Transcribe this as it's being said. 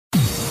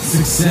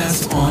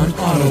Success on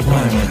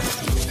Autopilot.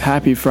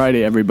 Happy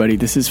Friday, everybody.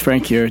 This is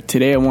Frank here.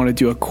 Today I want to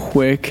do a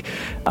quick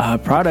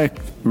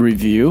product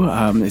review.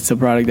 It's a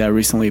product that I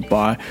recently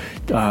bought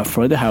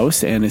for the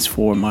house, and it's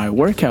for my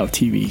workout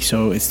TV.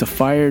 So it's the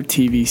Fire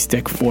TV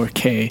Stick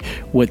 4K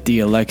with the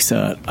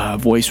Alexa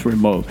voice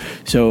remote.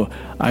 So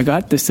I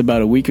got this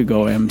about a week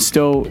ago, and I'm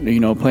still,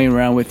 playing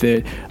around with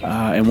it.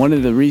 And one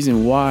of the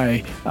reasons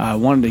why I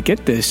wanted to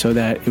get this so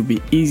that it would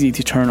be easy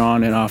to turn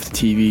on and off the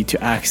TV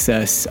to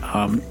access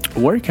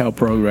workout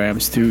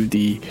programs through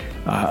the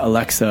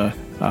Alexa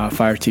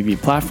Fire TV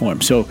platform.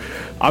 So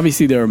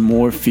obviously there are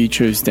more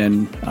features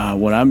than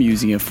what I'm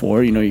using it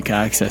for. You can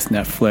access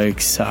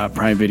Netflix,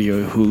 Prime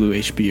Video, Hulu,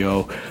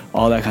 HBO,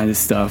 all that kind of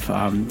stuff.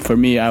 For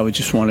me, I would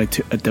just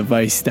wanted a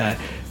device that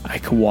I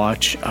could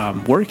watch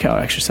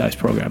workout exercise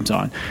programs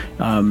on.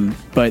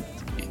 But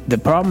the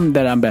problem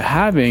that I'm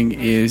having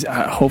is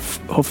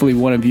hopefully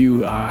one of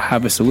you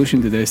have a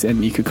solution to this,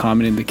 and you could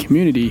comment in the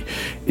community,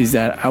 is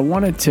that I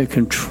wanted to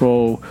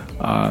control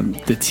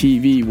the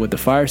TV with the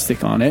Fire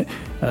Stick on it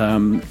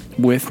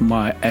with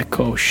my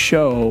Echo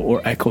Show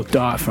or Echo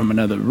Dot from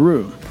another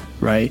room,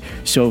 right?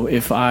 So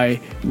if I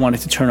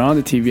wanted to turn on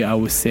the TV, I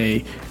would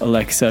say,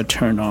 Alexa,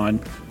 turn on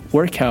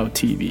workout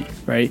TV,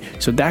 right?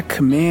 So that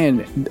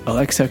command,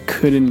 Alexa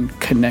couldn't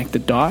connect the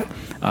dot.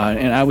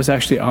 And I was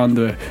actually on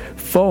the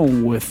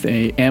phone with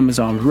a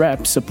Amazon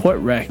support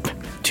rep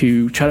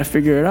to try to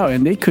figure it out,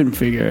 and they couldn't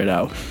figure it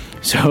out.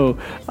 So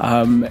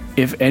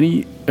if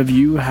any of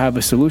you have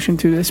a solution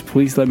to this,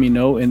 please let me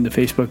know in the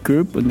Facebook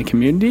group, in the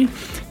community,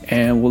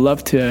 and we'll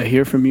love to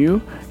hear from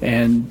you.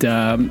 And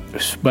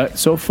but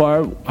so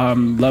far,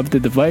 love the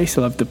device,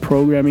 I love the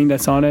programming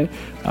that's on it.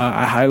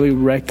 I highly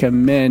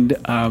recommend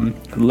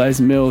Les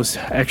Mills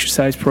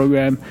exercise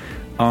program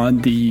on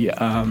the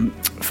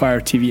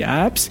Fire TV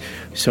apps.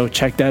 So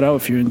check that out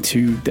if you're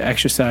into the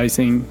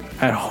exercising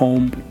at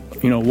home,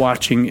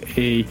 watching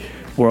a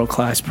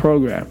world-class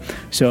program.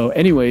 So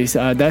anyways,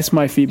 that's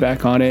my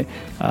feedback on it.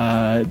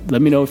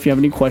 Let me know if you have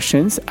any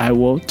questions. I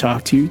will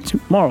talk to you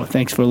tomorrow.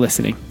 Thanks for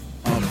listening.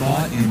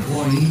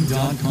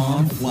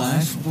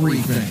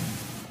 AboutEmployee.com/briefing.